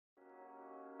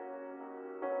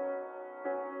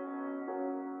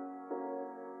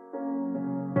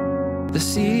The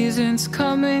seasons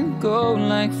come and go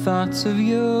like thoughts of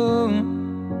you.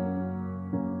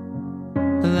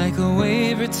 Like a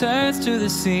wave returns to the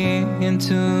sea,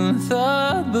 into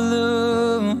the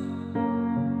blue.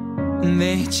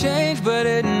 They change but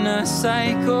in a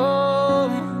cycle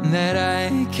that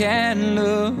I can't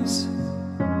lose.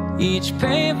 Each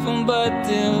painful but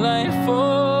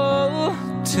delightful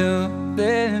to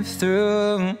live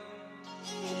through.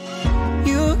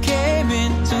 You came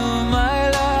into my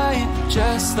life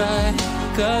just like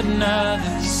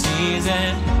another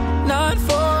season. Not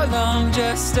for long,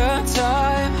 just a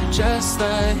time, just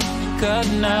like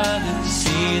another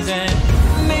season.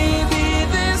 Maybe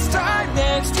this time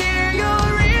next year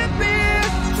you'll reappear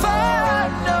for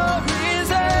no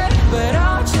reason, but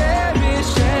I'll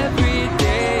cherish every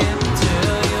day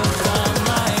until you come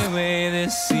my way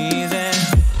this season.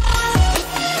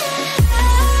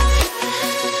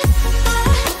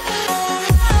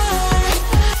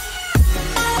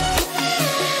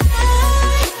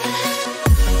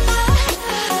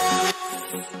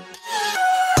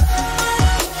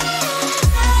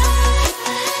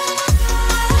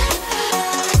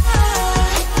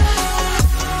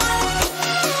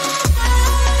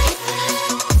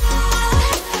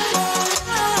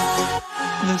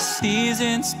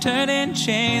 Seasons turn and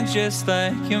change just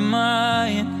like your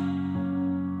mind.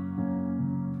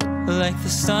 Like the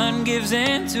sun gives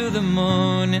into the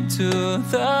moon, into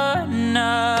the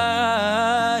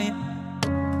night.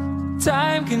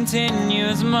 Time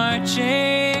continues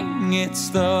marching, it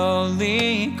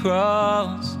slowly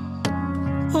crawls.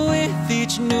 With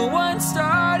each new one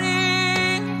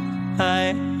starting,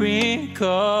 I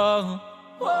recall.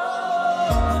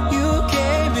 You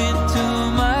came into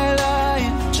my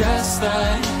life just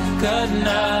like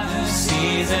another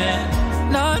season.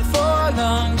 Not for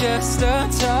long, just a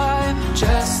time,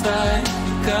 just like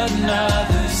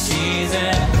another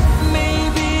season.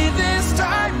 Maybe this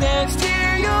time next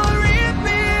year you'll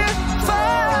reappear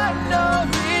for no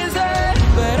reason,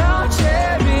 but I'll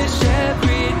cherish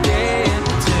every day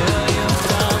until you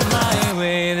come my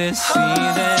way this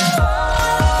season.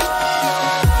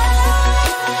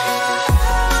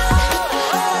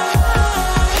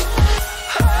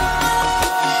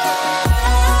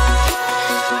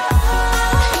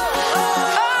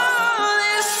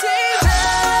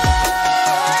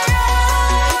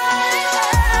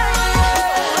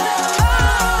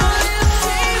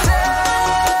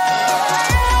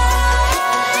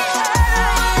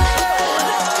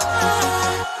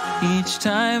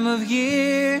 Time of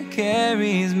year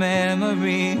carries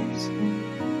memories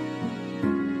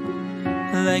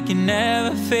like a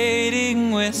never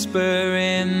fading whisper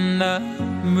in the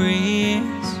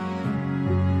breeze.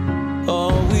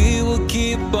 Oh, we will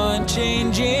keep on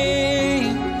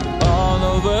changing all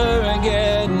over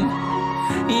again.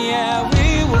 Yeah,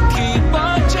 we will keep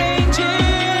on changing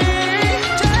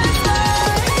just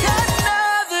like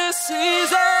another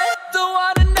season. Don't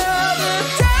want another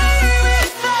day.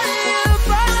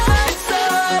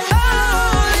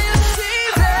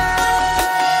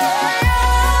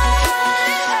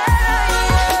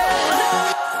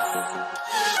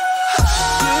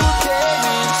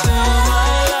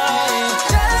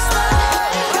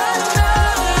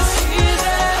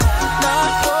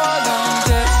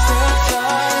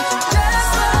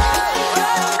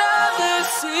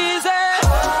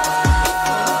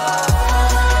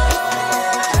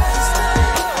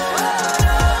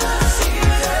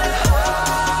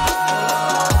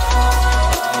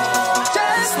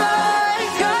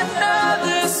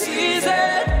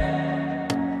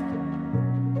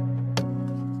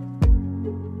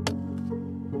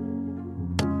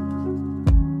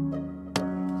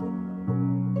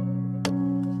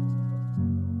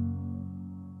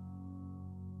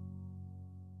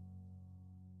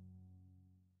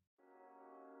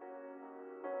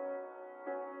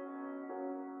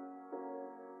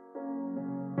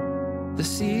 The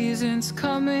seasons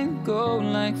come and go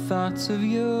like thoughts of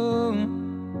you.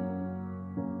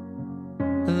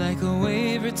 Like a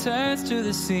wave returns to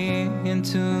the sea,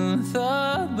 into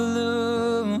the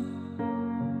blue.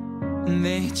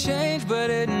 They change but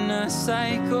in a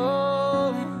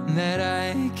cycle that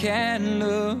I can't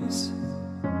lose.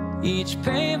 Each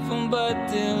painful but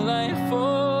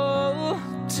delightful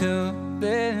to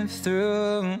live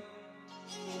through.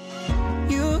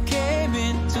 You came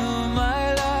into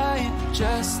my life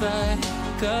just like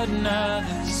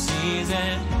another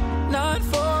season. Not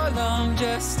for long,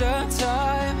 just a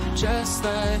time, just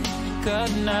like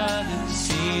another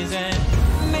season.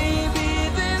 Maybe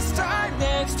this time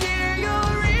next year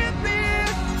you'll reappear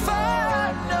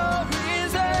for no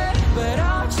reason, but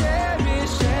I'll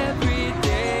cherish every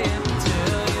day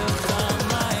until you come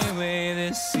my way.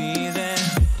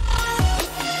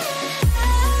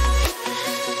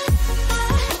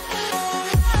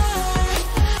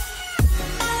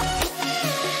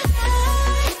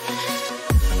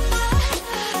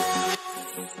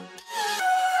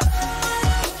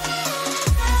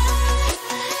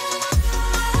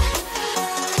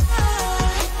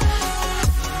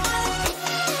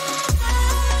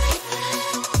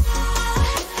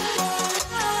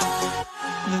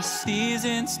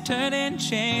 seasons turn and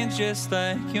change just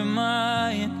like your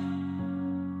mind.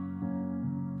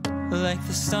 Like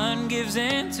the sun gives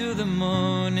into the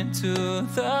moon, into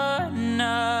the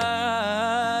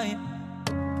night.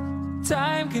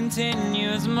 Time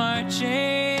continues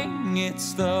marching, it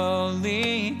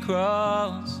slowly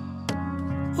crawls.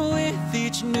 With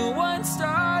each new one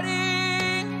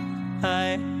starting,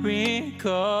 I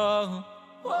recall.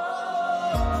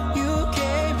 You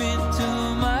came into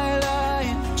my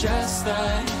life just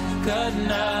like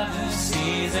another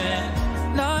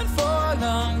season. Not for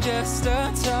long, just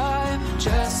a time,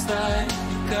 just like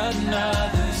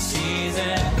another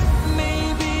season.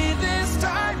 Maybe this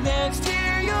time next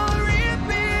year you'll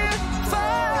reappear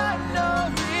for no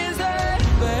reason,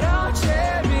 but I'll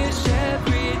cherish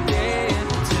every day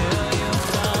until you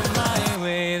come my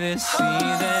way this season.